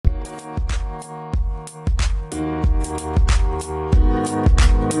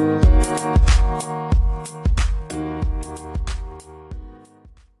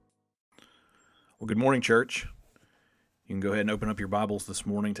Morning, church. You can go ahead and open up your Bibles this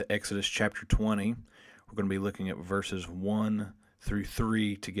morning to Exodus chapter 20. We're going to be looking at verses 1 through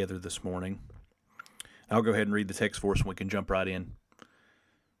 3 together this morning. I'll go ahead and read the text for us and we can jump right in.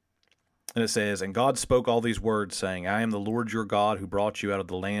 And it says, "And God spoke all these words, saying, I am the Lord your God who brought you out of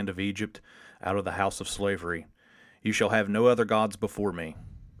the land of Egypt, out of the house of slavery. You shall have no other gods before me."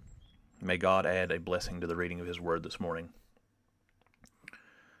 May God add a blessing to the reading of his word this morning.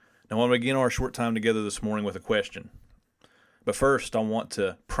 Now, I want to begin our short time together this morning with a question. But first, I want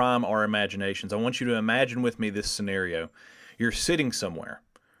to prime our imaginations. I want you to imagine with me this scenario. You're sitting somewhere,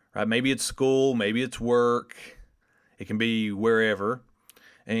 right? Maybe it's school, maybe it's work. It can be wherever.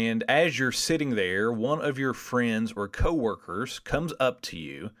 And as you're sitting there, one of your friends or coworkers comes up to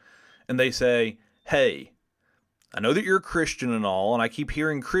you and they say, "Hey, I know that you're a Christian and all, and I keep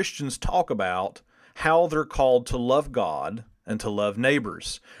hearing Christians talk about how they're called to love God and to love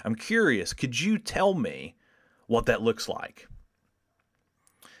neighbors. I'm curious, could you tell me what that looks like?"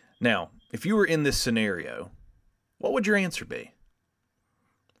 Now, if you were in this scenario, what would your answer be?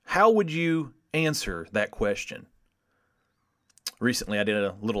 How would you answer that question? Recently, I did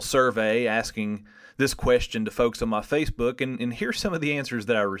a little survey asking this question to folks on my Facebook, and here's some of the answers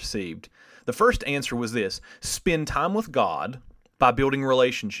that I received. The first answer was this: spend time with God by building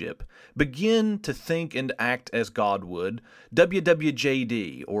relationship. Begin to think and act as God would.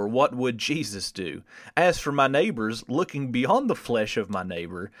 WWJD, or what would Jesus do? As for my neighbors, looking beyond the flesh of my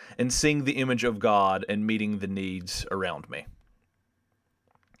neighbor and seeing the image of God and meeting the needs around me.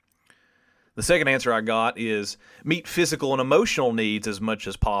 The second answer I got is meet physical and emotional needs as much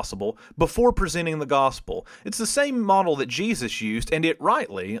as possible before presenting the gospel. It's the same model that Jesus used, and it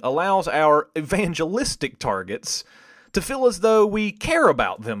rightly allows our evangelistic targets to feel as though we care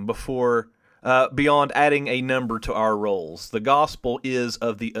about them before beyond adding a number to our roles. The gospel is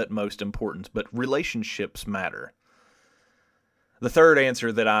of the utmost importance, but relationships matter. The third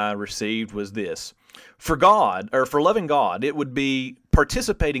answer that I received was this: for loving God, it would be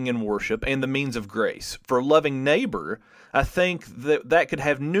participating in worship and the means of grace. For loving neighbor, I think that could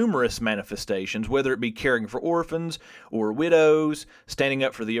have numerous manifestations, whether it be caring for orphans or widows, standing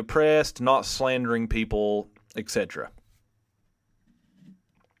up for the oppressed, not slandering people, etc.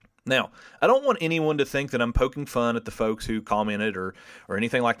 Now, I don't want anyone to think that I'm poking fun at the folks who commented or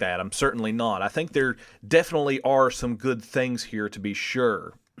anything like that. I'm certainly not. I think there definitely are some good things here, to be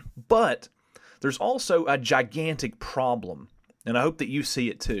sure. But there's also a gigantic problem, and I hope that you see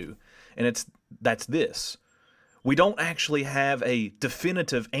it too. And that's this: we don't actually have a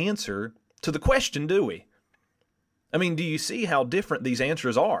definitive answer to the question, do we? I mean, do you see how different these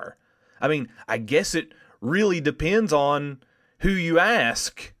answers are? I mean, I guess it really depends on who you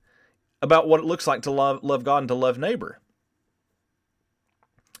ask about what it looks like to love God and to love neighbor.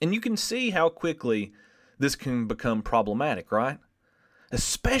 And you can see how quickly this can become problematic, right?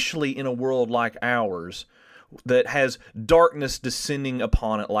 Especially in a world like ours that has darkness descending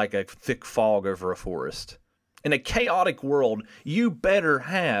upon it like a thick fog over a forest. In a chaotic world, you better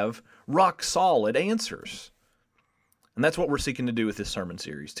have rock-solid answers. And that's what we're seeking to do with this sermon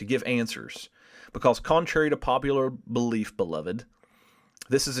series, to give answers. Because contrary to popular belief, beloved,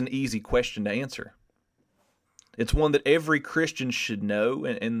 this is an easy question to answer. It's one that every Christian should know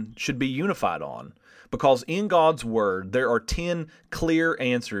and should be unified on. Because in God's Word, there are 10 clear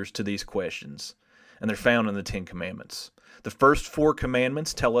answers to these questions. And they're found in the 10 Commandments. The first 4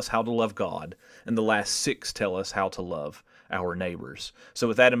 commandments tell us how to love God. And the last 6 tell us how to love our neighbors. So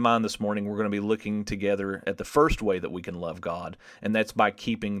with that in mind this morning, we're going to be looking together at the first way that we can love God. And that's by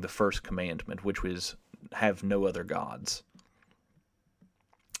keeping the first commandment, which was have no other gods.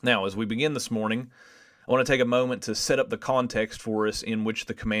 Now, as we begin this morning, I want to take a moment to set up the context for us in which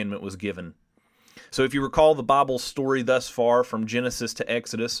the commandment was given. So if you recall the Bible story thus far from Genesis to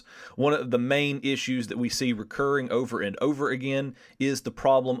Exodus, one of the main issues that we see recurring over and over again is the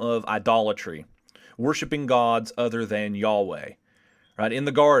problem of idolatry, worshiping gods other than Yahweh. Right? In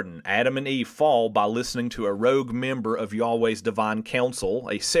the garden, Adam and Eve fall by listening to a rogue member of Yahweh's divine council,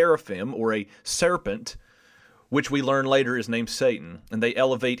 a seraphim or a serpent, which we learn later is named Satan, and they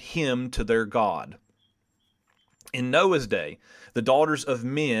elevate him to their god. In Noah's day, the daughters of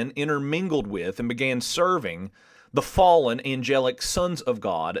men intermingled with and began serving the fallen angelic sons of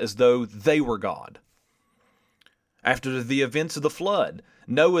God as though they were God. After the events of the flood,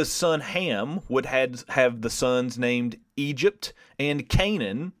 Noah's son Ham would have the sons named Egypt and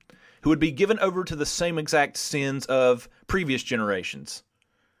Canaan, who would be given over to the same exact sins of previous generations.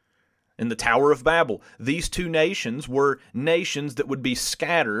 In the Tower of Babel, these two nations were nations that would be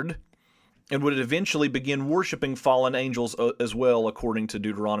scattered and would eventually begin worshiping fallen angels as well, according to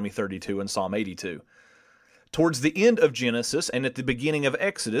Deuteronomy 32 and Psalm 82. Towards the end of Genesis and at the beginning of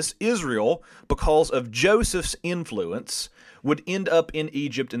Exodus, Israel, because of Joseph's influence, would end up in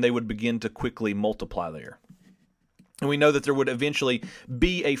Egypt, and they would begin to quickly multiply there. And we know that there would eventually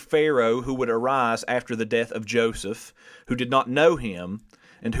be a Pharaoh who would arise after the death of Joseph, who did not know him,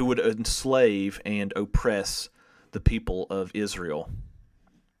 and who would enslave and oppress the people of Israel.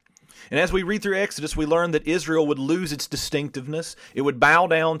 And as we read through Exodus, we learn that Israel would lose its distinctiveness. It would bow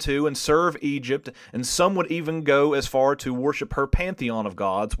down to and serve Egypt, and some would even go as far to worship her pantheon of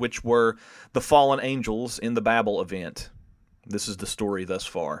gods, which were the fallen angels in the Babel event. This is the story thus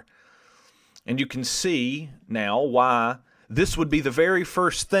far. And you can see now why this would be the very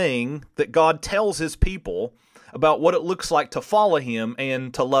first thing that God tells his people about what it looks like to follow him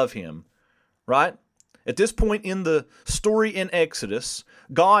and to love him, right? At this point in the story in Exodus,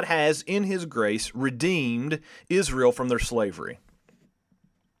 God has, in his grace, redeemed Israel from their slavery.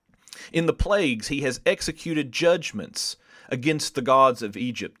 In the plagues, he has executed judgments against the gods of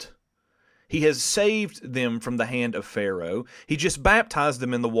Egypt. He has saved them from the hand of Pharaoh. He just baptized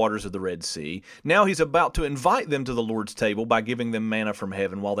them in the waters of the Red Sea. Now he's about to invite them to the Lord's table by giving them manna from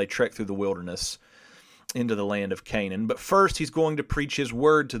heaven while they trek through the wilderness into the land of Canaan. But first, he's going to preach his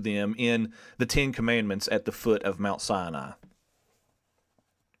word to them in the Ten Commandments at the foot of Mount Sinai.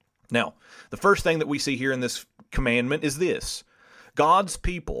 Now, the first thing that we see here in this commandment is this: God's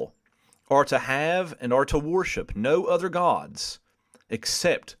people are to have and are to worship no other gods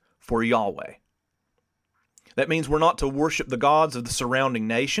except for Yahweh. That means we're not to worship the gods of the surrounding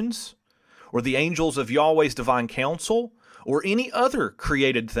nations, or the angels of Yahweh's divine council, or any other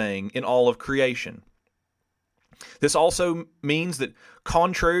created thing in all of creation. This also means that,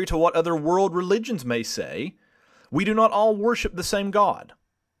 contrary to what other world religions may say, we do not all worship the same God.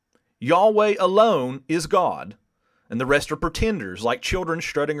 Yahweh alone is God, and the rest are pretenders, like children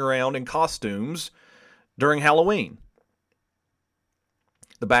strutting around in costumes during Halloween.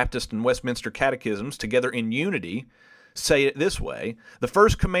 The Baptist and Westminster Catechisms, together in unity, say it this way: the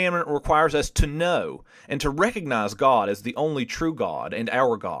first commandment requires us to know and to recognize God as the only true God and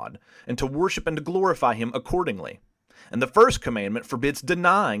our God, and to worship and to glorify him accordingly. And the first commandment forbids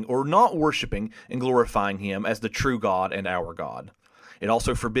denying or not worshiping and glorifying him as the true God and our God. It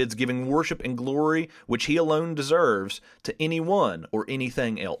also forbids giving worship and glory which he alone deserves to anyone or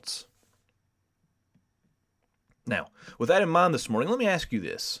anything else. Now, with that in mind this morning, let me ask you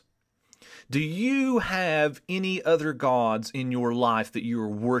this. Do you have any other gods in your life that you are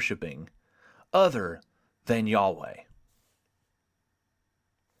worshiping other than Yahweh?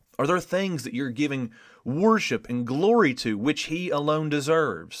 Are there things that you're giving worship and glory to which he alone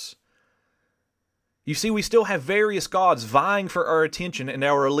deserves? You see, we still have various gods vying for our attention and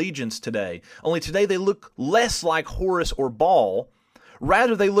our allegiance today. Only today they look less like Horus or Baal.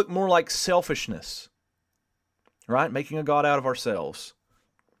 Rather, they look more like selfishness, right? Making a god out of ourselves.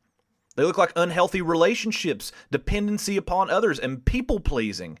 They look like unhealthy relationships, dependency upon others, and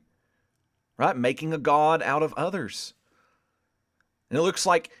people-pleasing, right? Making a god out of others. And it looks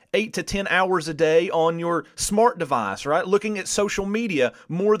like 8 to 10 hours a day on your smart device, right? Looking at social media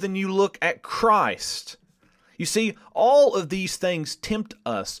more than you look at Christ. You see, all of these things tempt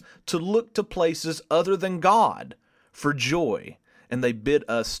us to look to places other than God for joy, and they bid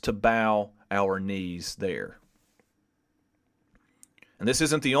us to bow our knees there. And this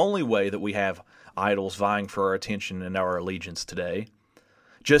isn't the only way that we have idols vying for our attention and our allegiance today.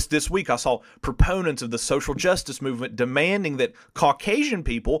 Just this week, I saw proponents of the social justice movement demanding that Caucasian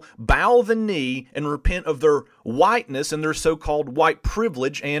people bow the knee and repent of their whiteness and their so-called white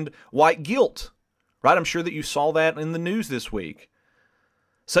privilege and white guilt. Right? I'm sure that you saw that in the news this week.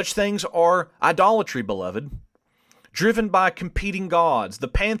 Such things are idolatry, beloved, driven by competing gods, the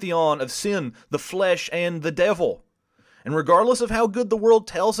pantheon of sin, the flesh, and the devil. And regardless of how good the world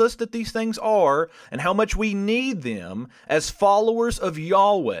tells us that these things are and how much we need them, as followers of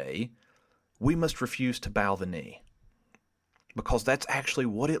Yahweh, we must refuse to bow the knee. Because that's actually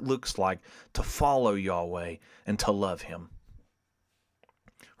what it looks like to follow Yahweh and to love him.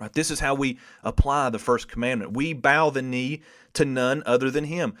 Right? This is how we apply the first commandment. We bow the knee to none other than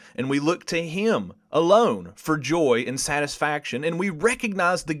him, and we look to him alone for joy and satisfaction, and we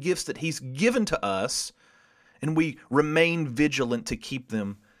recognize the gifts that he's given to us, and we remain vigilant to keep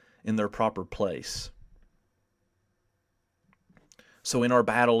them in their proper place. So in our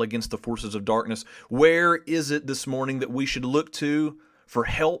battle against the forces of darkness, where is it this morning that we should look to for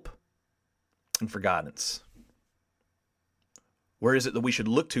help and for guidance? Where is it that we should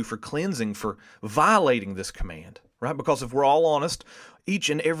look to for cleansing, for violating this command? right? Because if we're all honest, each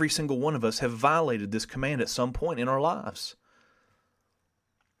and every single one of us have violated this command at some point in our lives.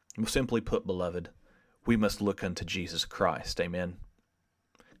 Well, simply put, beloved, we must look unto Jesus Christ. Amen.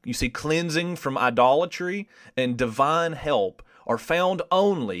 You see, cleansing from idolatry and divine help are found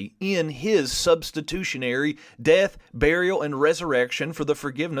only in His substitutionary death, burial, and resurrection for the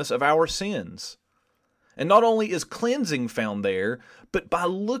forgiveness of our sins. And not only is cleansing found there, but by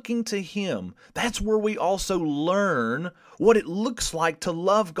looking to Him, that's where we also learn what it looks like to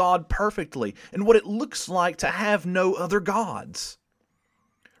love God perfectly and what it looks like to have no other gods.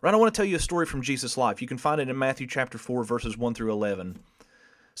 Right, I want to tell you a story from Jesus' life. You can find it in Matthew chapter 4, verses 1 through 11.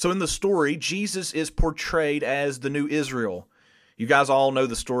 So in the story, Jesus is portrayed as the new Israel. You guys all know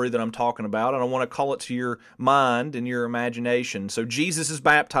the story that I'm talking about, and I want to call it to your mind and your imagination. So Jesus is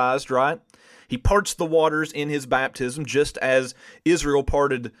baptized, right? He parts the waters in his baptism, just as Israel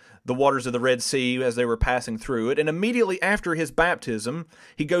parted the waters of the Red Sea as they were passing through it. And immediately after his baptism,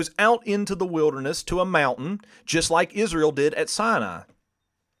 he goes out into the wilderness to a mountain, just like Israel did at Sinai.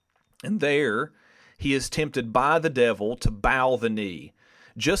 And there he is tempted by the devil to bow the knee,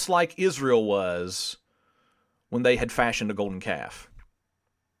 just like Israel was when they had fashioned a golden calf.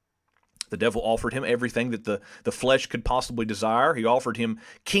 The devil offered him everything that the flesh could possibly desire. He offered him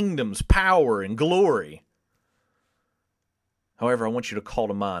kingdoms, power, and glory. However, I want you to call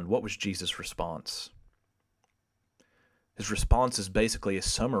to mind, what was Jesus' response? His response is basically a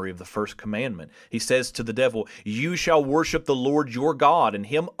summary of the first commandment. He says to the devil, "You shall worship the Lord your God, and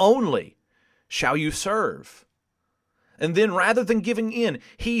Him only shall you serve." And then rather than giving in,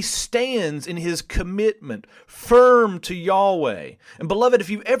 he stands in his commitment, firm to Yahweh. And beloved, if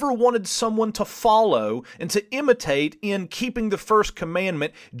you've ever wanted someone to follow and to imitate in keeping the first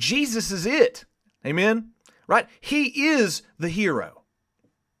commandment, Jesus is it. Amen? Right? He is the hero.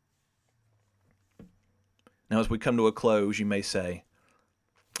 Now, as we come to a close, you may say,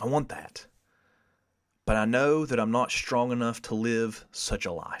 I want that, but I know that I'm not strong enough to live such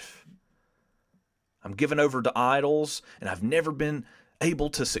a life. I'm given over to idols, and I've never been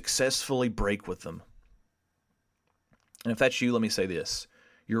able to successfully break with them. And if that's you, let me say this.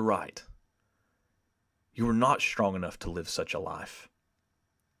 You're right. You are not strong enough to live such a life.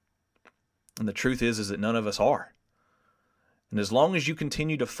 And the truth is that none of us are. And as long as you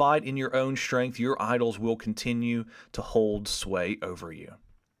continue to fight in your own strength, your idols will continue to hold sway over you.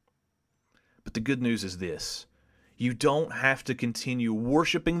 But the good news is this. You don't have to continue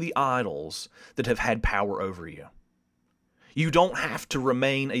worshiping the idols that have had power over you. You don't have to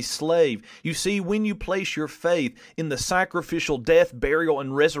remain a slave. You see, when you place your faith in the sacrificial death, burial,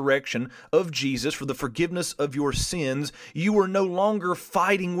 and resurrection of Jesus for the forgiveness of your sins, you are no longer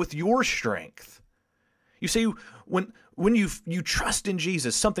fighting with your strength. You see, when you trust in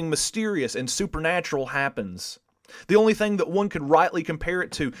Jesus, something mysterious and supernatural happens. The only thing that one could rightly compare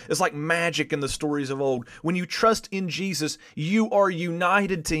it to is like magic in the stories of old. When you trust in Jesus, you are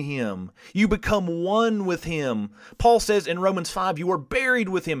united to Him. You become one with Him. Paul says in Romans 5, you are buried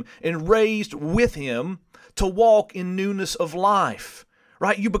with Him and raised with Him to walk in newness of life.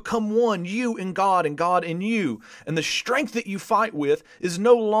 Right? You become one, you and God in you. And the strength that you fight with is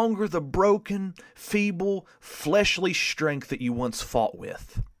no longer the broken, feeble, fleshly strength that you once fought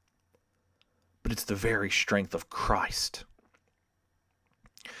with. But it's the very strength of Christ.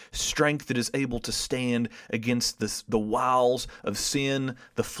 Strength that is able to stand against the wiles of sin,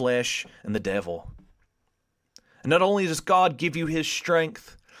 the flesh, and the devil. And not only does God give you His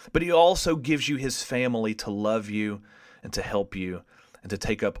strength, but He also gives you His family to love you and to help you and to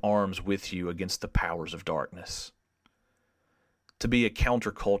take up arms with you against the powers of darkness. To be a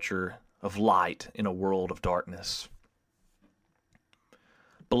counterculture of light in a world of darkness.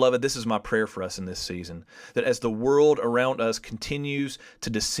 Beloved, this is my prayer for us in this season, that as the world around us continues to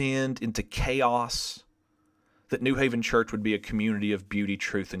descend into chaos, that New Haven Church would be a community of beauty,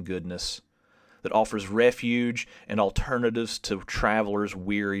 truth, and goodness, that offers refuge and alternatives to travelers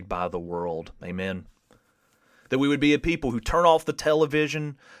wearied by the world. Amen. That we would be a people who turn off the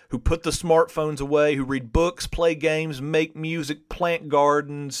television, who put the smartphones away, who read books, play games, make music, plant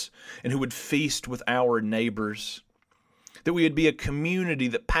gardens, and who would feast with our neighbors. That we would be a community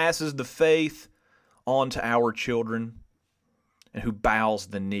that passes the faith on to our children and who bows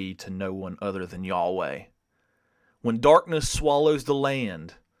the knee to no one other than Yahweh. When darkness swallows the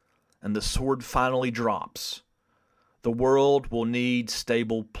land and the sword finally drops, the world will need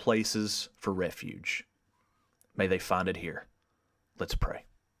stable places for refuge. May they find it here. Let's pray.